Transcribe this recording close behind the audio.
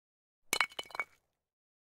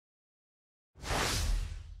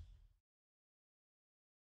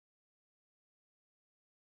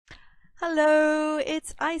Hello,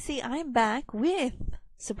 it's Icy. I'm back with,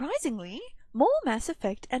 surprisingly, more Mass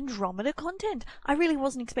Effect Andromeda content. I really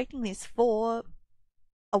wasn't expecting this for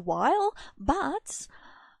a while, but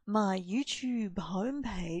my YouTube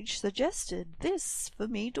homepage suggested this for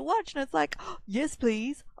me to watch, and it's like, oh, yes,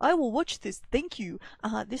 please, I will watch this. Thank you.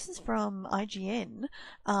 This is from IGN,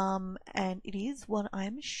 and it is what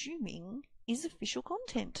I'm assuming is official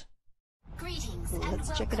content. Greetings Well,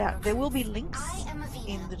 let's check it out. There will be links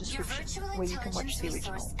in the description where you can watch the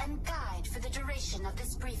original. And guide for the duration of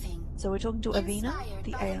this briefing. So we're talking to Avina,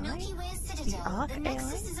 the AI, the Arc the AI.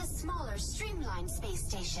 Nexus is a smaller, streamlined space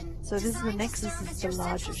station. So this is the Nexus, is the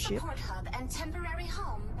larger ship. Hub and temporary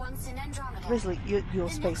home once in Andromeda. Basically, your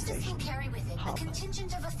space station will carry with it hub. A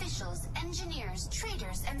contingent of officials, engineers,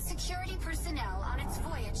 traders, and security personnel on its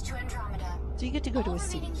voyage to Andromeda. So you get to go to a All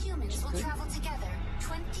city, remaining humans which is will good. travel together,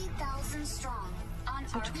 20,000 strong.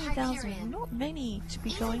 So 20,000, not many to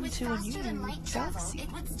be going to a new galaxy.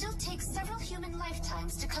 It would still take several human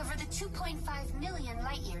lifetimes to cover the 2.5 million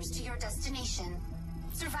light years to your destination.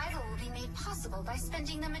 Survival will be made possible by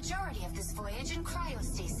spending the majority of this voyage in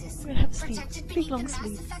cryostasis, We're gonna have protected big beneath long the Mass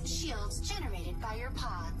sleeves. Effect shields generated by your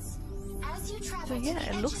pods. As you travel So yeah, to the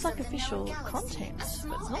it looks edges like of the official known galaxy, content, a but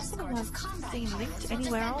small it's not escort something of I've combat seen linked pilots will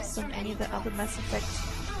anywhere defend else us on from any of the threat. other Mass Effect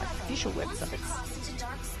official Once we websites. cross into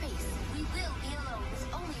dark space, we will be alone with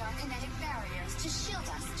only our kinetic barriers to shield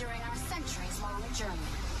us during our centuries-long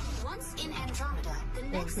journey. Once in Andromeda, the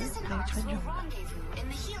Nexus and Arcs will rendezvous in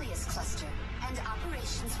the Helios cluster, and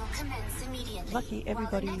operations will commence immediately. Lucky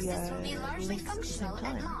everybody While the Nexus will be largely links at the same functional at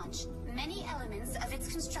time. launch, many elements of its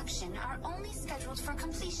construction are only scheduled for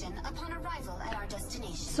completion upon arrival at our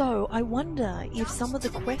destination. So I wonder if some of the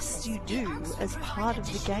quests you do as part of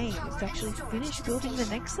the game is to actually finish building the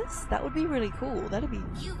Nexus. That would be really cool. That'd be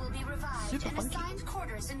You will be revived super and funky. assigned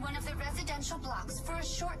quarters in one of the residential blocks for a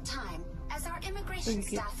short time, as our So immigration you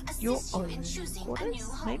get staff your assist you in own choosing a quarters,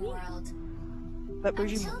 new maybe? homeworld. But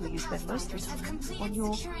presumably you spend most of the Pathfinders have time completed on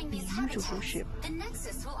your securing these beautiful habitats, ship. The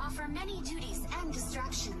Nexus will offer many duties and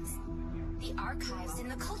distractions. The archives in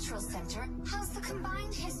the Cultural Center house the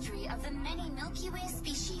combined history of the many Milky Way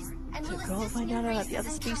species and So will go assist find new out about races the other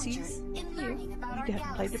and species cultures in here. learning about our You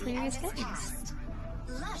haven't played the galaxy previous and its games. past.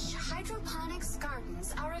 Lush hydroponics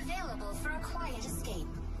gardens are available for a quiet escape.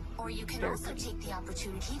 Or you can Very also pretty. take the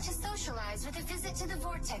opportunity to socialize with a visit to the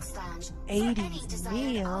Vortex Lounge for 80s any desired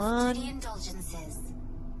neon. off-duty indulgences.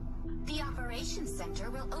 The Operations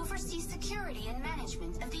Center will oversee security and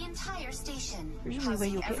management of the entire station, Presumably where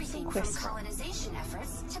housing you'll get some everything quests from from. colonization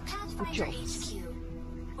efforts to Pathfinder jobs. HQ,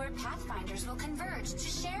 where Pathfinders will converge to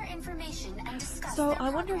share information and discuss So their I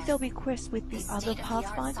wonder if progress. there'll be quests with the other state-of-the-art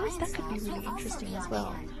Pathfinders. That science could be labs really will also interesting be as on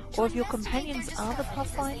well. hand Or to if your investigate companions their are the discoveries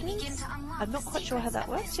as they begin Pathfinders. to unlock I'm not the quite sure how secrets that of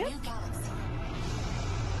works this yet. new galaxy.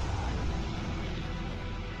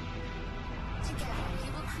 Together, you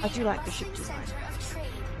will I create do a like the ship bustling design. center of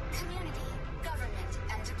trade, community, government,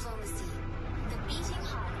 and diplomacy. The beating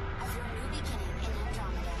heart of your new beginning in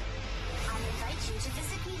Andromeda. I invite you to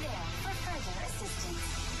visit me there for further assistance.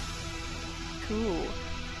 Cool.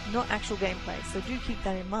 Not actual gameplay, so do keep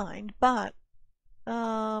that in mind. But,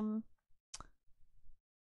 oh,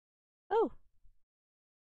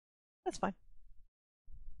 that's fine.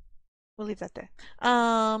 We'll leave that there.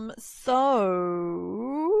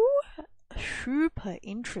 So super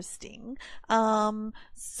interesting.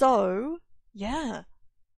 So yeah,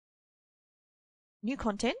 new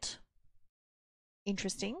content.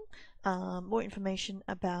 Interesting. More information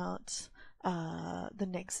about the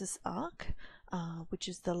Nexus Arc, which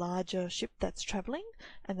is the larger ship that's traveling,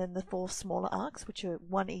 and then the 4 smaller arcs, which are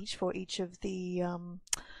one each for each of the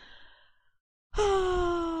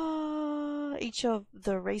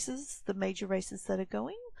races, the major races that are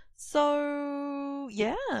going. So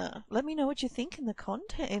yeah, let me know what you think in the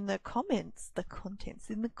comments.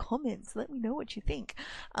 Let me know what you think.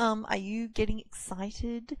 Are you getting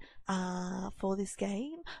excited for this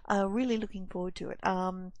game? Really looking forward to it.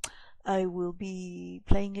 I will be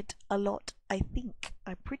playing it a lot, I think.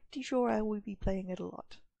 I'm pretty sure I will be playing it a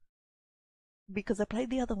lot. Because I played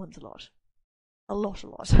the other ones a lot. A lot.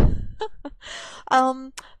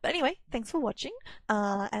 But anyway, thanks for watching.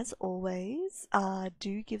 As always,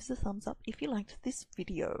 do give us a thumbs up if you liked this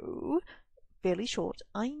video. Fairly short,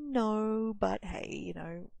 I know, but hey, you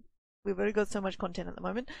know, we've already got so much content at the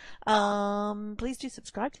moment. Please do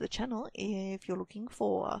subscribe to the channel if you're looking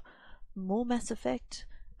for more Mass Effect,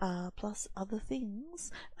 plus other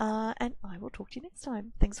things. And I will talk to you next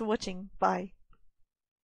time. Thanks for watching. Bye.